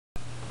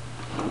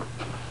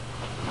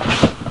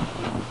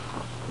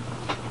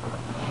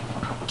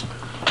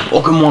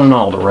Welcome one and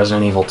all to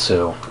Resident Evil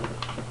 2.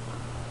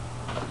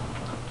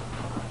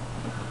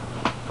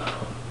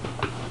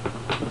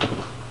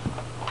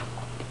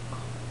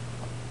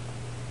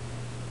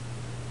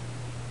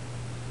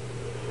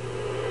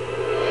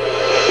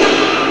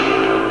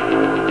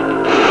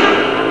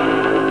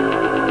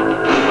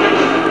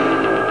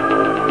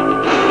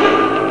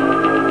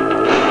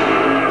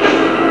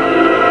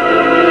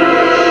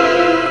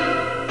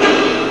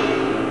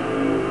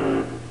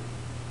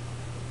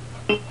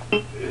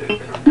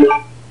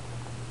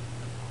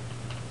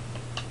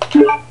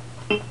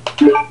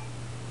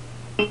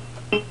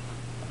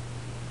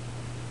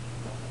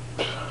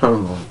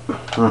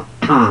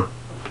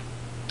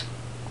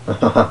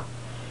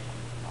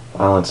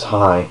 Violence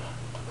high,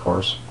 of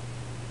course.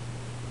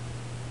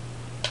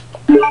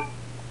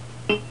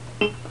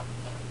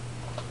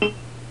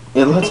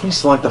 It lets me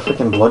select the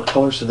freaking blood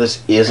color, so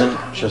this isn't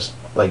just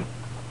like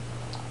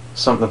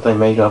something that they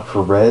made up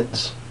for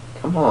reds.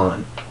 Come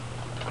on.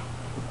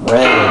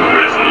 Red.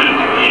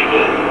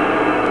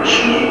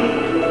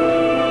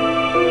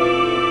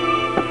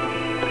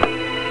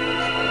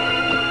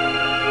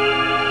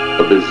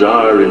 A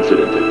bizarre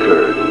incident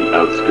occurred in the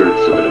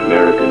outskirts of an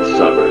American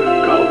suburb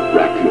called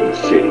Raccoon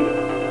City.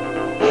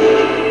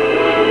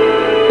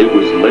 It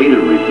was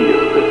later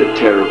revealed that the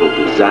terrible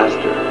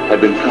disaster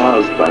had been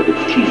caused by the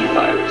T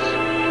virus,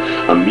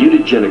 a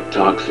mutagenic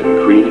toxin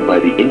created by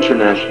the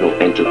international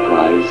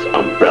enterprise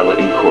Umbrella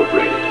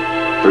Incorporated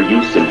for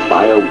use in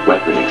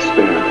bioweapon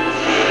experiments.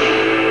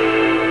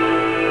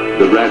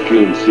 The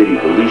Raccoon City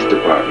Police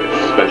Department's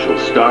Special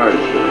Stars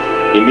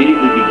Unit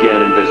immediately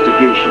began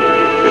investigation in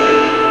the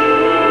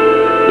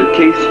affair. The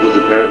case was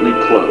apparently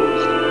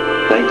closed,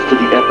 thanks to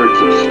the efforts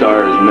of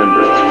STARS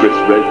members Chris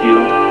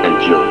Redfield and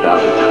Jill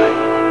Valentine.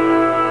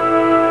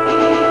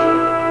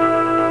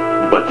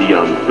 But the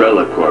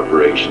Umbrella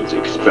Corporation's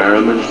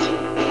experiments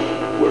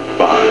were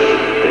far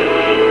from finished.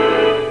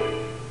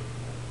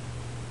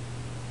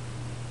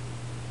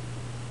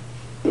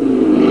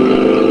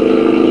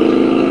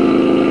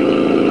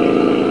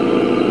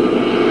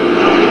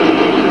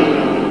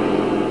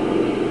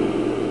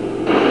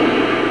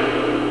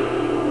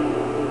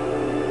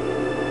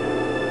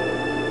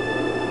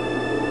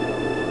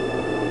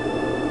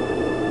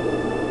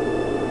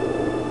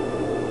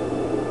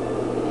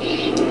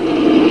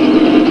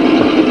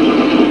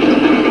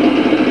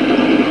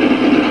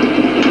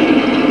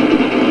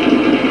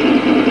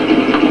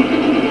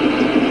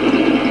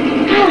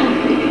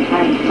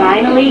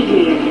 Finally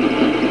here.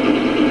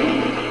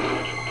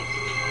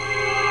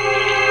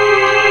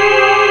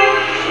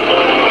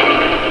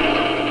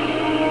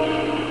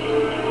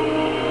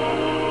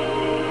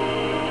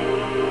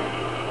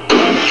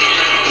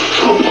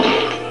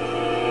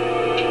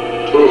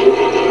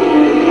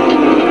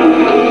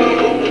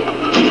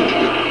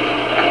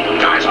 That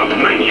guy's a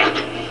maniac.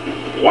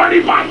 Why'd he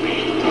bite me?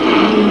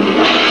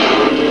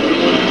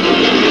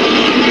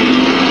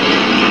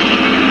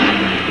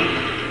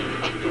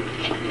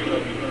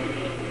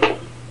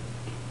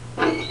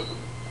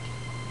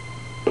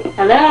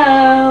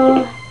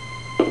 Hello?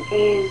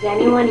 Is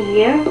anyone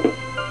here?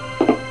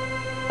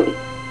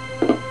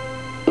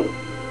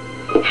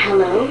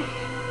 Hello?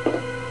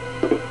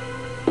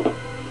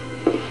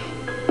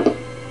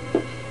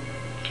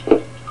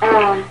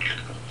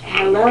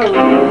 Hello?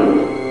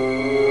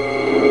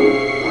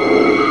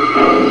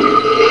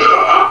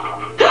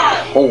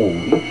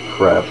 Holy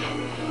crap.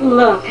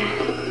 Look,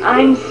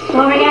 I'm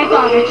sorry I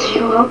bothered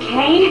you,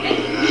 okay?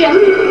 Just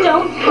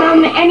don't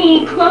come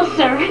any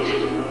closer.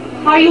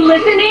 Are you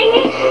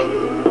listening?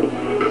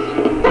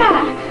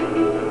 Ah.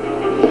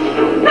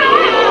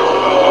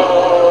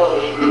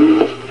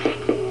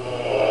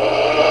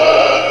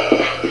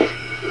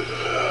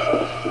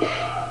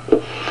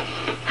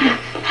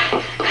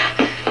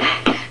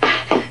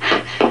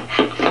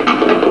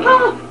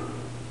 Oh.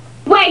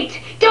 Wait!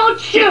 Don't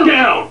shoot! Get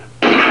down!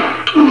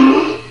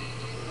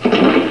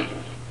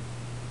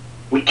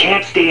 We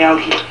can't stay out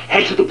here.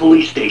 Head to the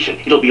police station.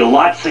 It'll be a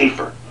lot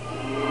safer.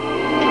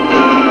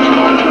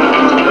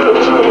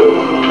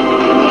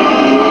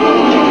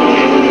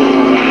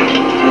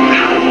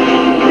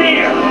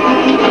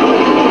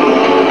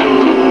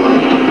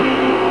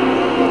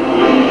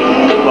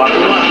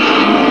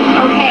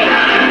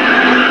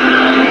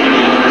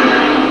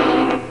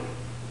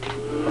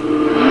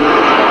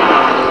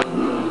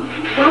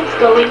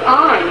 Going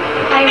on?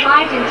 I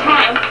arrived in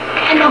town,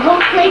 and the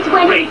whole place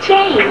went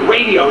insane.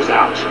 Radio's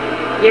out.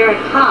 You're a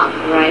cop,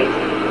 right?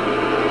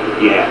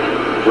 Yeah,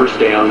 first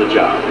day on the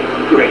job.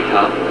 Great,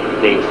 huh?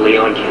 Name's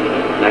Leon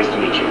Kennedy. Nice to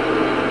meet you.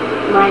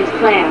 Mine's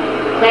Claire.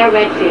 Claire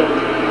Redfield.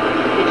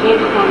 I came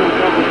to find my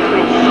brother,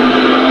 Chris.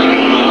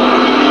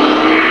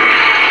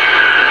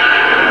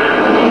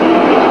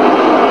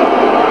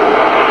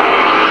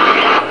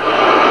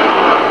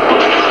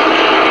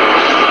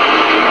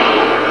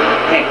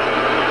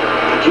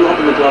 Did you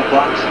open the glove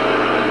box?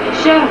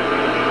 Sure.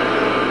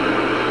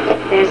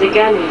 There's a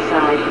gun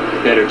inside.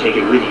 Better take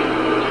it with you.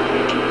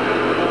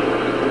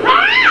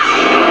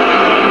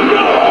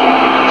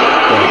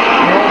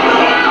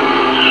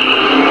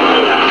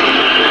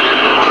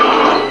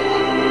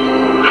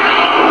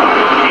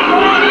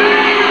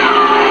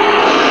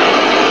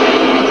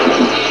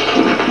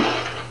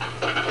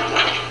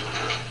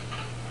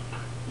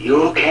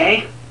 You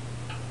okay?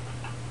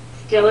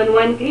 Still in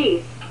one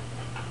piece.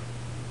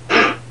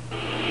 That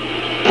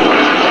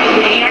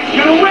maniac's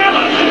gonna ram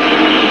us!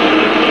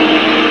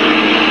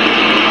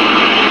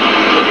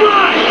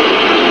 Run!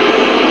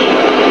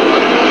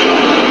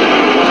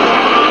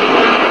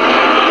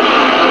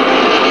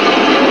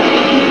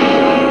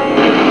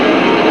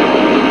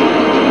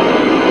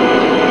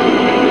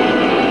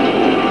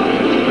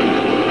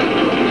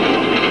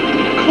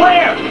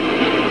 Claire!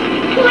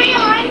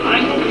 Leon!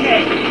 I'm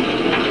okay.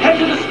 Head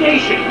to the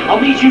station. I'll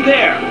meet you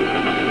there.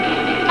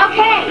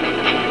 Okay.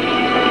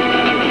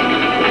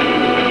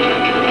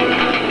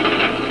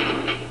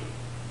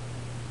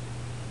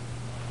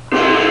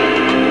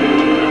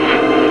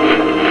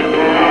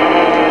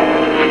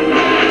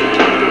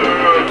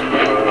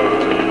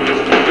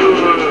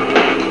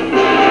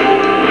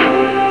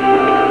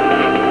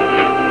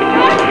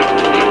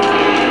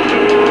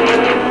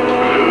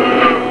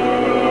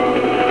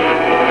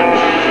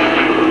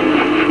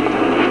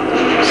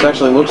 This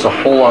actually looks a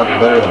whole lot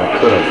better than it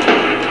could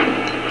have.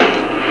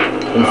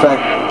 In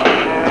fact,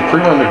 the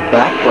pre-rendered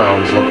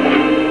backgrounds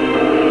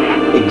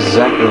look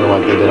exactly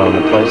like they did on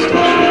the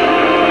PlayStation.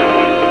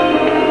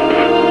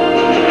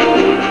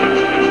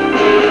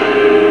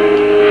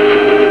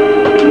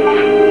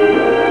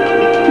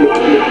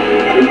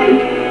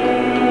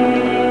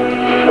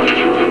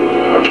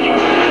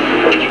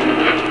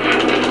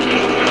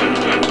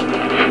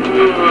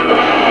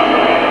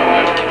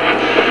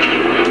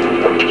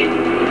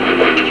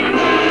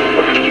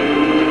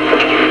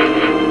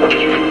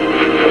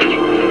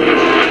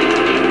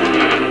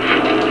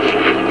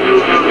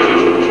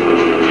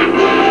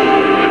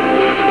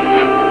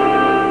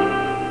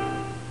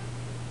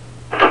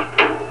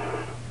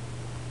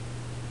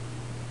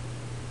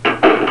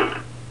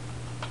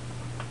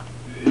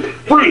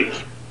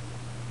 Freeze!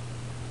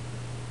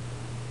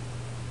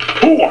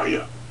 Who are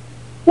you?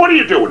 What are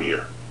you doing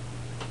here?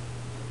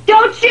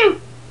 Don't shoot!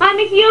 I'm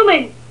a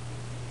human!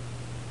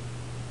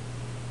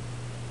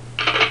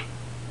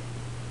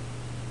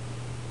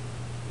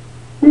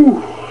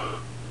 Ooh.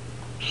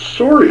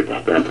 Sorry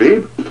about that,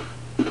 babe.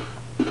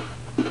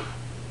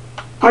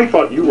 I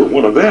thought you were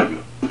one of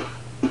them.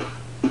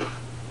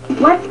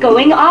 What's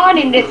going on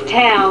in this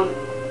town?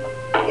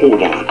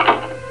 Hold on.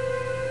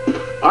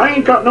 I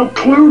ain't got no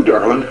clue,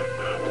 darling.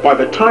 By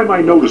the time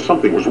I noticed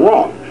something was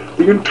wrong,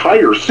 the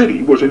entire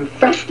city was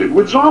infested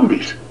with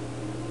zombies.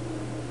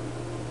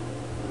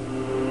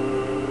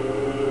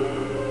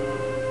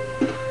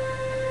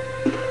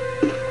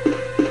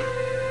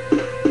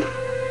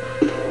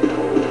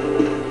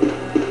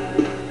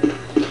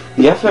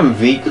 The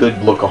FMV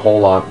could look a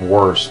whole lot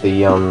worse.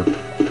 The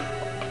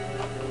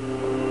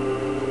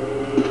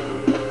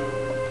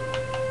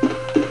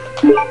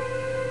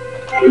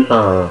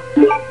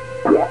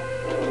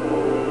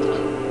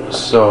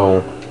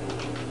So,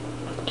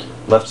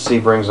 left C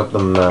brings up the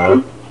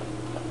map.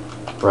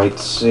 Right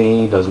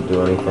C doesn't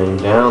do anything.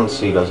 Down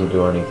C doesn't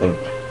do anything.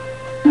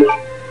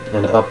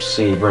 And up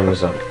C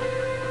brings up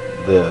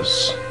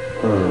this.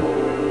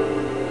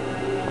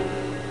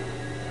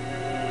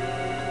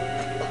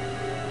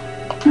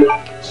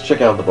 Let's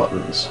check out the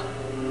buttons.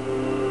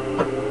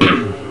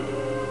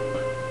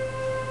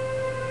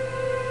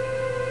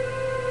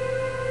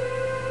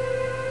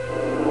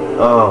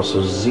 Oh,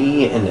 so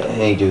Z and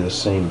A do the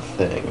same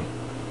thing.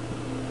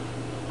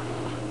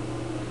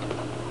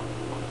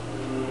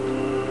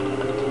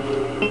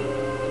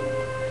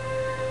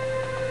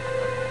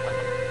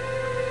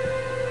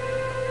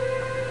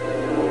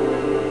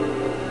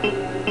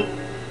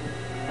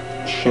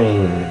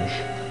 Change.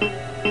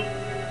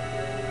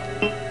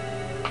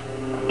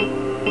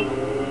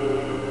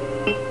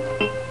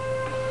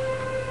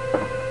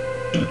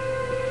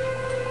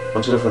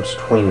 What's the difference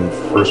between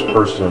first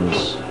person and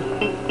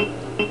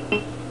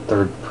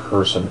third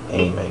person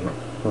aiming?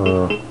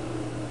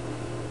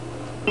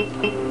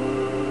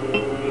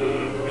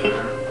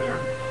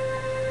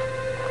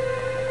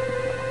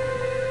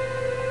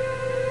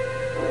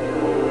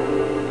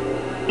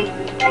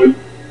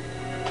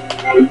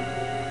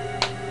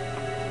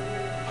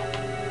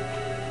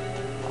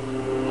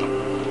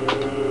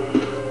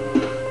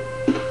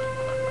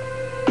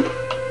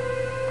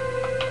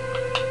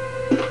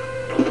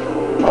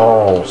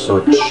 Oh,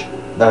 so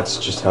that's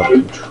just how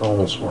the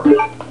controls work.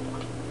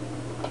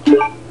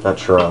 Not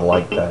sure I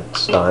like that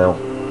style.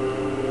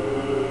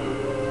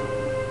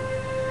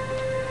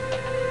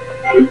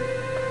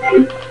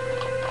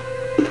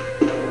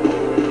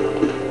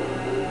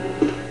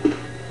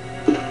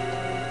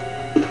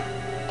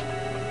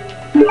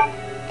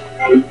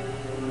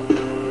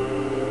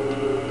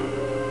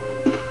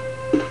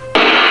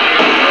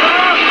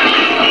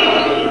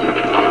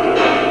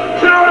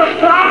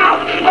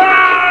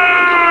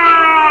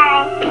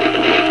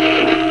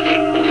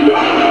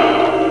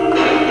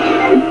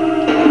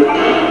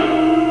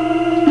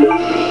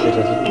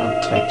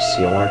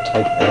 C, I want to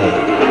type A.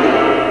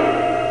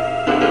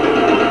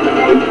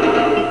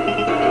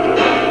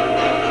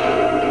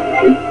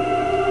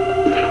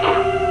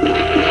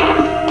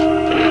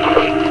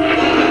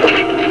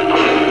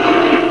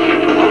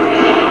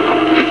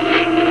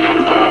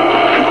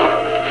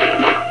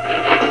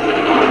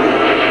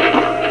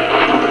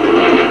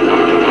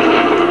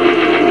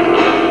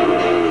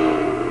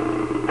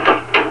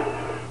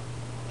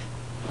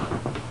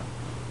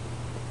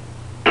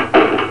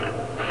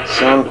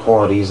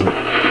 quality isn't...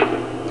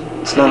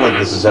 It's not like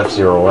this is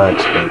F-Zero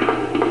X,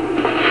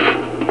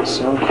 but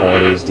sound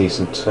quality is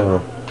decent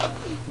too.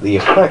 The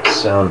effects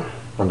sound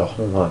a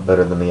whole lot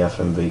better than the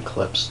FMV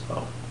clips,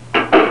 though.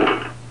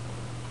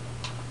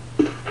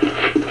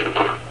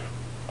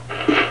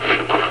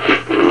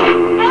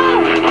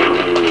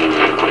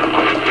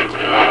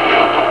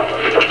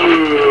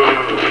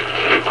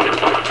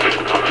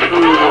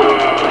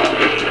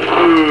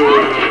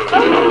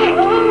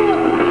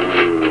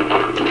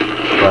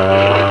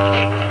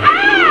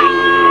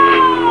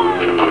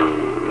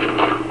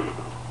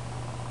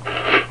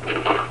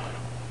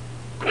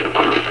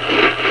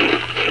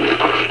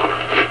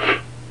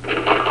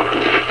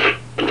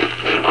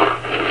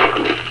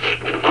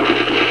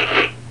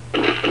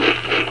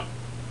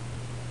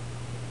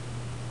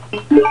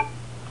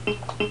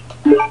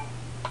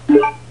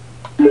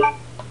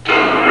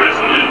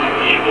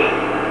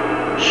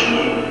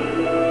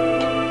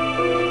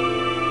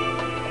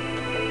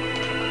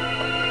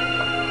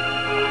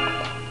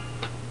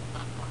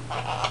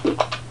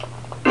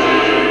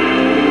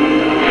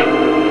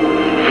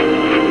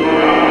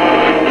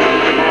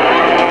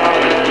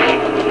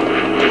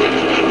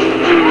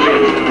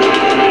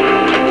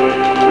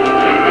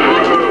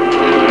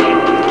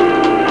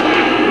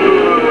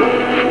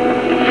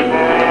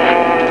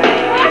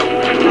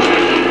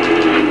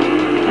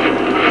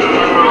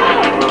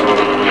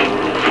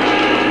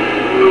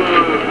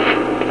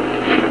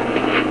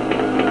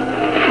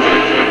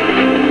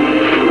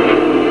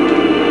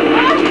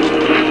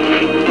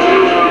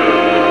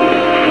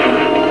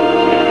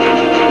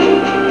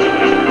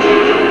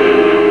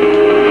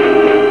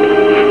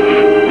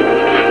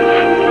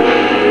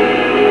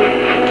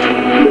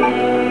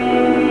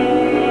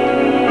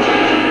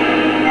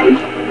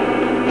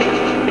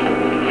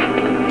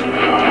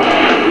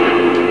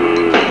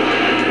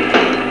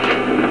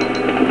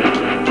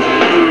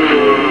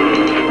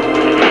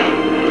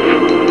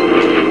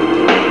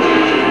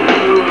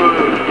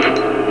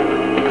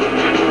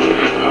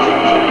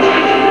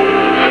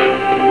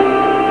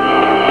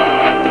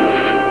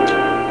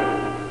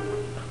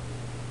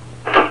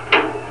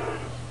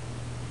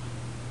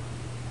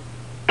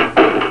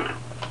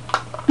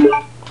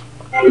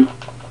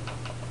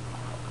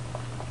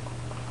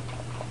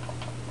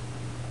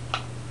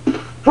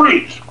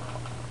 Freeze!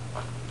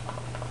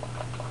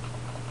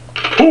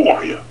 Who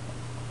are you?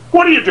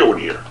 What are you doing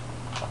here?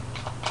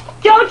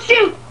 Don't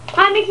shoot!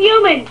 I'm a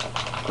human!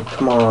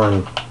 Come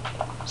on.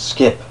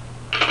 Skip.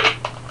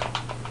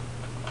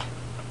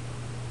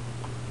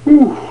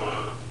 Ooh.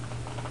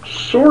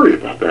 Sorry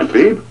about that,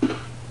 babe.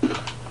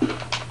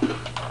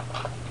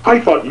 I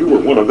thought you were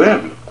one of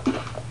them.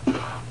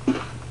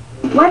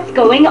 What's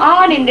going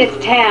on in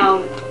this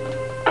town?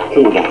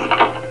 Hold on.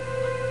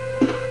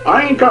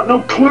 I ain't got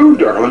no clue,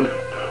 darling.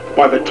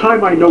 By the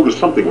time I noticed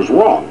something was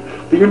wrong,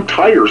 the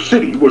entire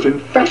city was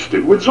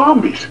infested with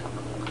zombies.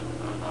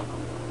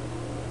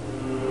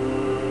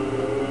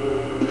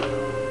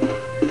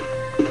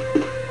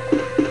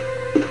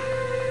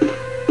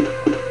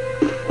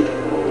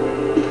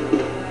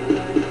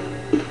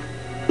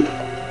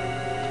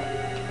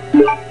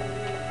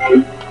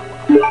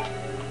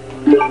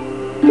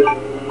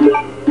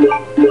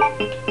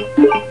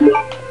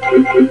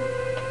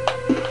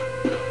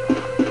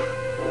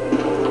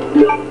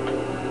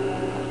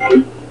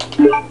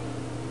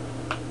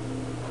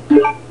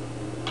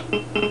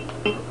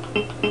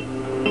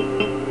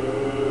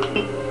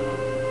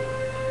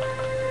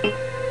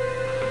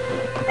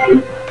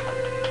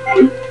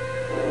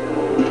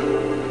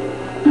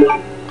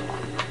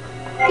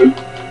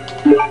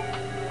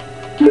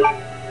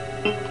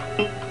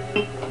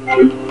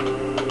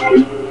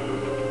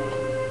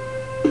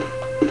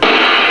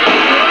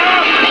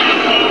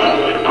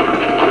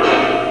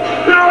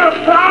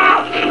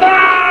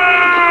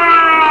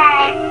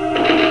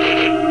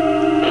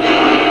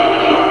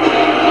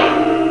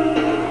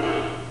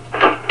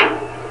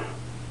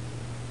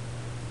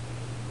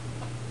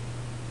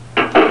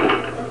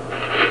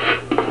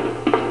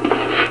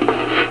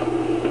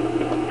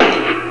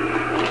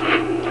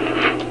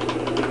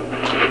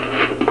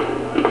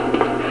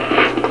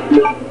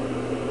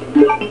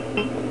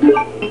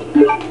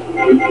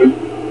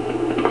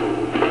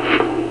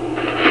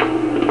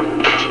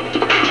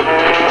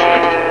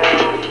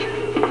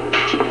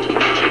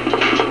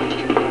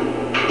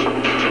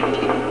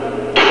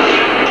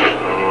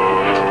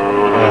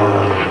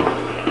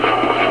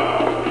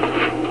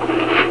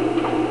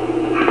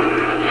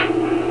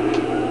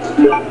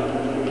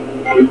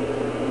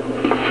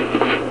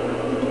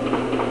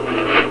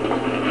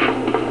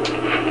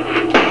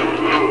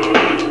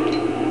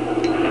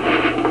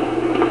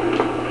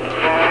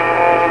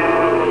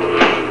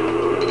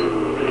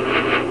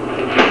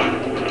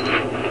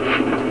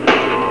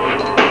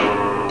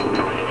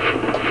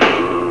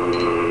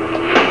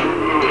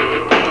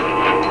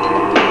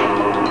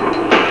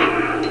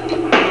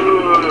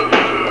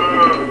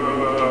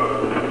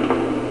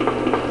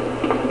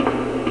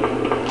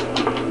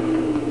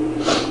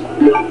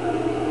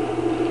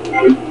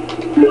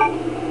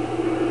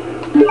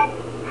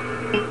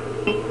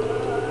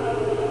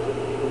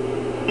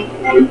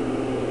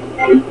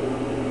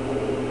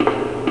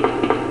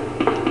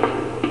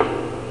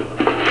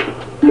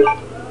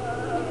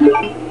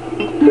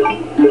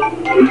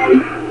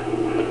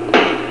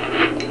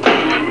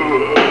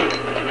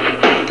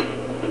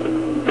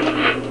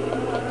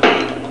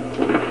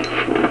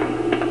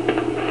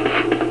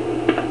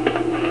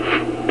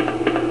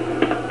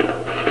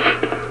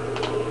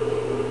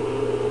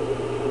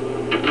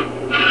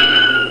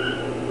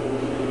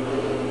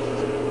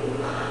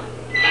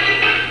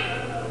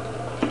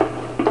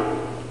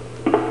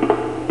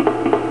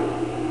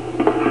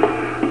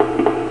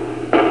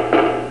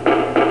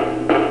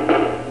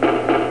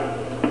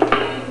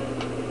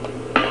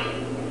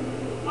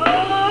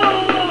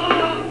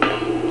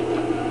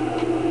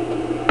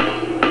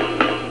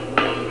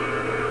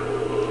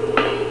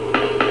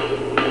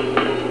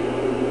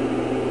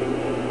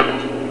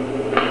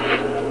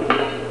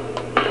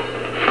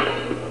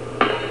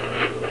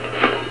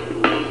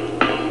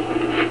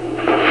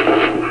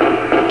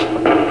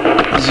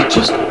 Is it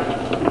just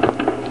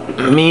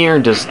me, or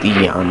does the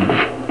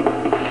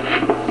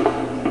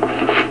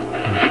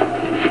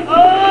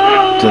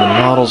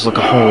models look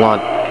a whole lot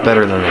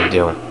better than they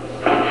do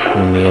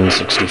in the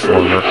N64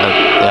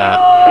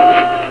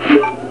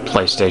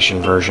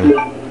 PlayStation version?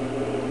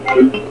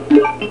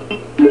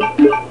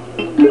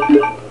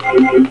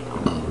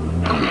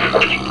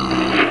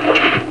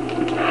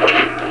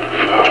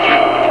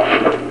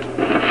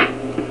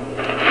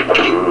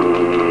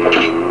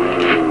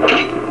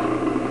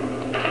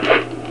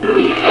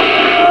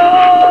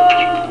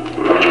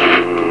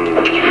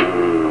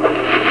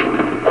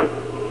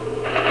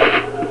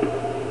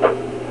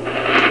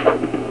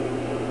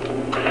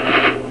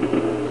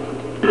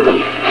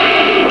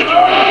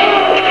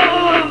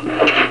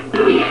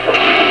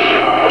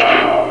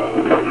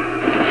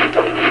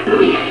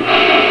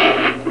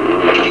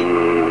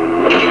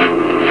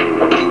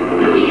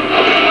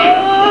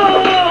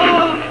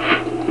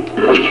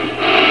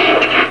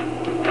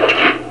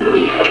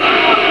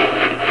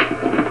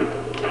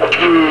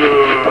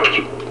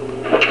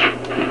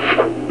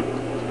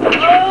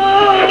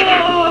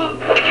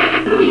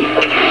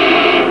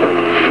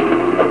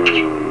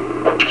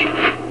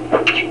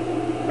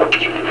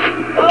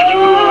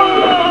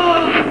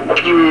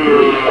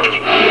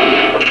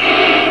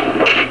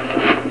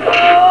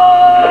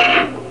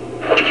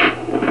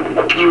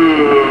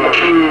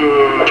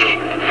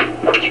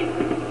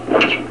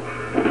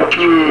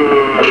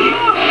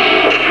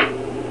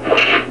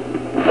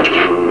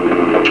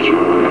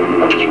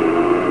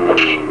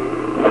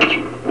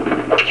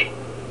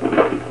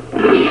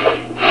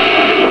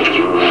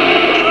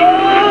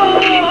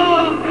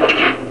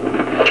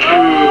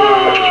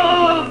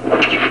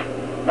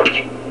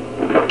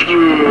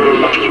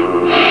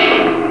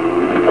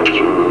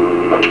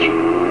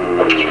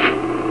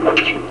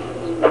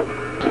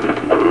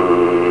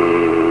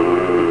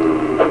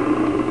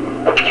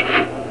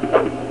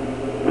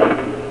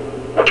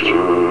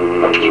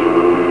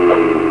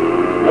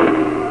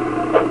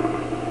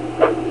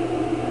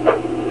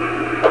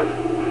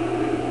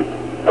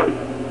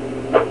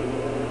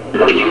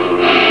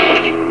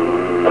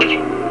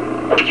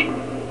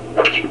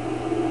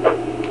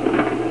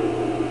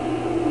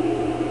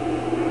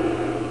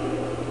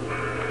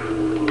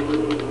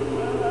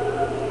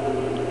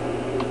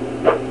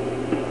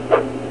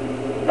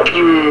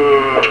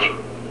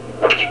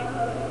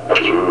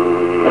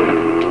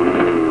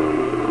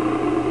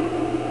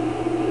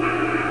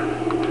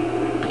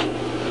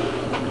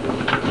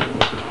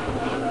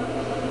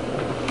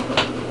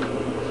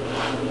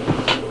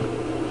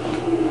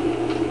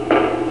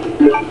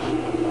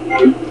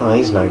 Oh,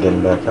 he's not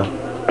getting back up.